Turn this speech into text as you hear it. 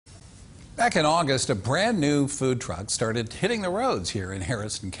Back in August, a brand new food truck started hitting the roads here in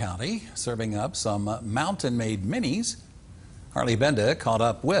Harrison County, serving up some mountain-made minis. Harley Benda caught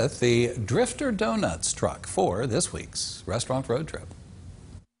up with the Doughnuts truck for this week's Restaurant Road Trip.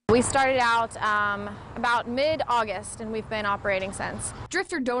 We started out about mid-August, and we've been operating since.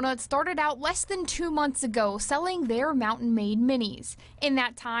 Doughnuts started out less than 2 months ago selling their mountain-made minis. In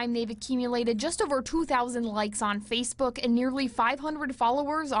that time, they've accumulated just over 2,000 likes on Facebook and nearly 500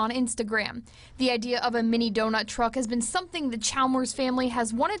 followers on Instagram. The idea of a mini donut truck has been something the Chalmers family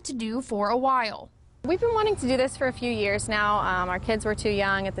has wanted to do for a while. We've been wanting to do this for a few years now. Our kids were too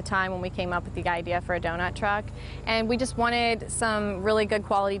young at the time when we came up with the idea for a donut truck, and we just wanted some really good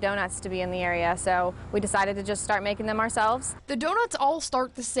quality donuts to be in the area, so we decided to just start making them ourselves. The donuts all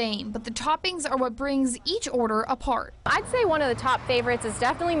start the same, but the toppings are what brings each order apart. I'd say one of the top favorites is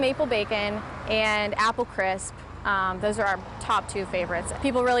definitely maple bacon and apple crisp. Those are our top two favorites.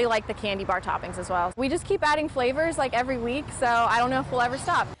 People really like the candy bar toppings as well. We just keep adding flavors like every week, so I don't know if we'll ever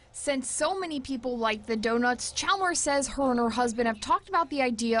stop. Since so many people like the donuts, Chalmers says her and her husband have talked about the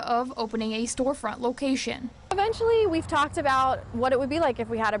idea of opening a storefront location. Eventually, we've talked about what it would be like if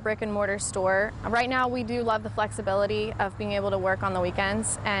we had a brick and mortar store. Right now, we do love the flexibility of being able to work on the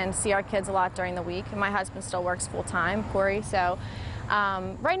weekends and see our kids a lot during the week. And my husband still works full-time, Corey, so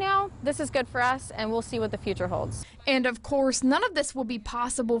right now, this is good for us, and we'll see what the future holds. And of course, none of this will be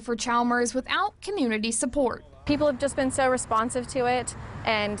possible for Chalmers without community support. People have just been so responsive to it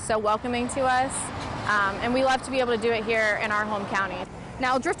and so welcoming to us, and we love to be able to do it here in our home county.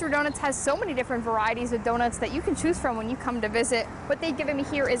 Now, Doughnuts has so many different varieties of donuts that you can choose from when you come to visit. What they've given me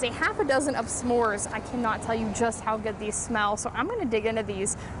here is a half a dozen of s'mores. I cannot tell you just how good these smell, so I'm going to dig into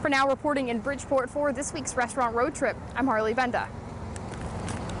these. For now, reporting in Bridgeport for this week's Restaurant Road Trip, I'm Harley Benda.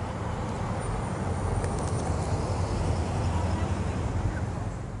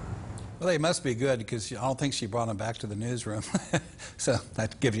 Well, they must be good because I don't think she brought them back to the newsroom. So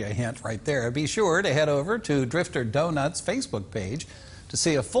that gives you a hint right there. Be sure to head over to Doughnuts Facebook page to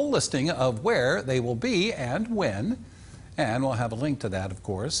see a full listing of where they will be and when. And we'll have a link to that, of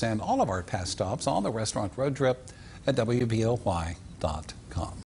course, and all of our past stops on the Restaurant Road Trip at WBOY.com.